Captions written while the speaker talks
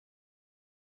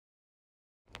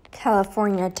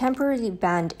California temporarily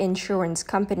banned insurance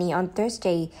company on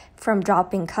Thursday from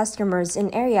dropping customers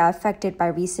in area affected by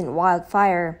recent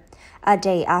wildfire, a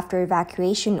day after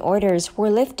evacuation orders were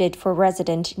lifted for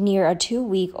residents near a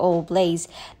 2-week-old blaze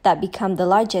that became the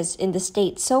largest in the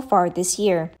state so far this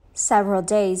year. Several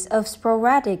days of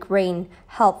sporadic rain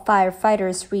helped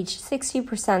firefighters reach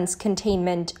 60%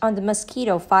 containment on the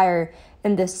mosquito fire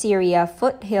in the Sierra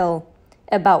foothill,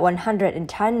 about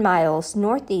 110 miles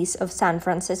northeast of San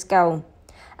Francisco.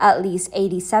 At least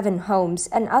 87 homes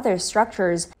and other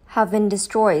structures have been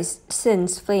destroyed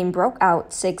since flame broke out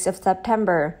 6th of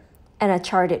September, and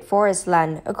uncharted forest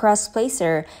land across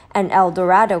Placer and El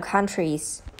Dorado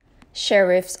counties.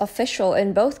 Sheriff's officials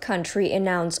in both countries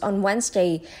announced on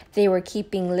Wednesday they were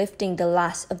lifting the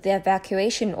last of the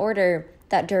evacuation order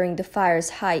that during the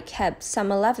fire's height kept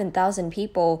some 11,000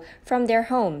 people from their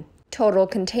home. Total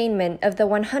containment of the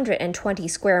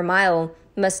 120-square-mile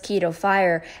mosquito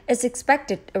fire is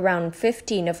expected around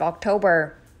 15th of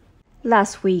October.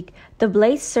 Last week, the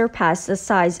blaze surpassed the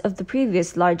size of the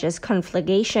previous largest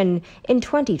conflagration in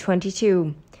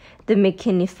 2022. The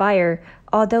McKinney fire,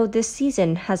 although this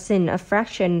season has seen a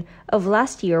fraction of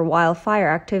last year's wildfire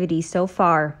activity so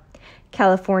far.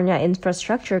 California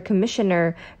Infrastructure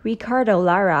Commissioner Ricardo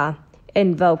Lara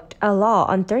invoked a law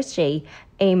on Thursday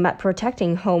aimed at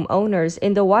protecting homeowners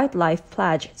in the wildlife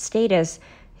pledge status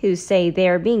who say they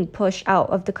are being pushed out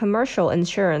of the commercial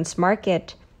insurance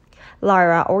market.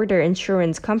 Lara ordered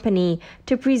insurance company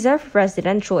to preserve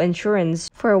residential insurance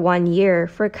for 1 year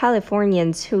for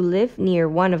Californians who live near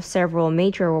one of several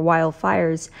major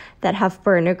wildfires that have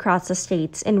burned across the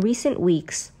states in recent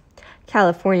weeks.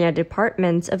 California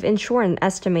Department of Insurance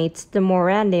estimates the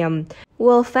moratorium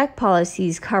will affect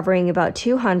policies covering about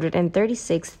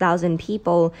 236,000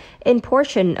 people in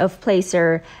portion of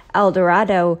Placer, El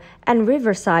Dorado, and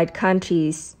Riverside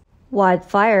counties.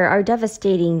 Wildfires are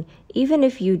devastating even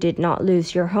if you did not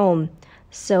lose your home,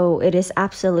 so it is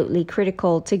absolutely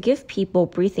critical to give people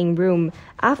breathing room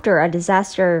after a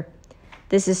disaster.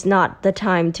 This is not the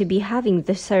time to be having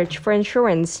the search for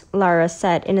insurance, Lara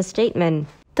said in a statement.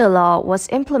 The law was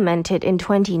implemented in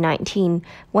 2019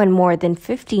 when more than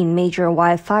 15 major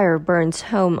wildfire burns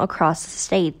home across the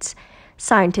states.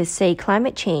 Scientists say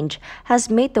climate change has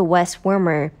made the West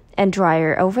warmer and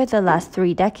drier over the last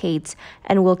 3 decades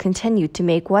and will continue to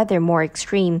make weather more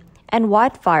extreme and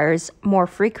wildfires more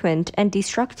frequent and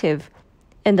destructive.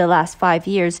 In the last 5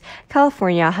 years,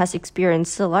 California has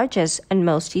experienced the largest and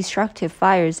most destructive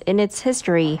fires in its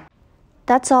history.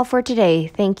 That's all for today.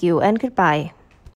 Thank you and goodbye.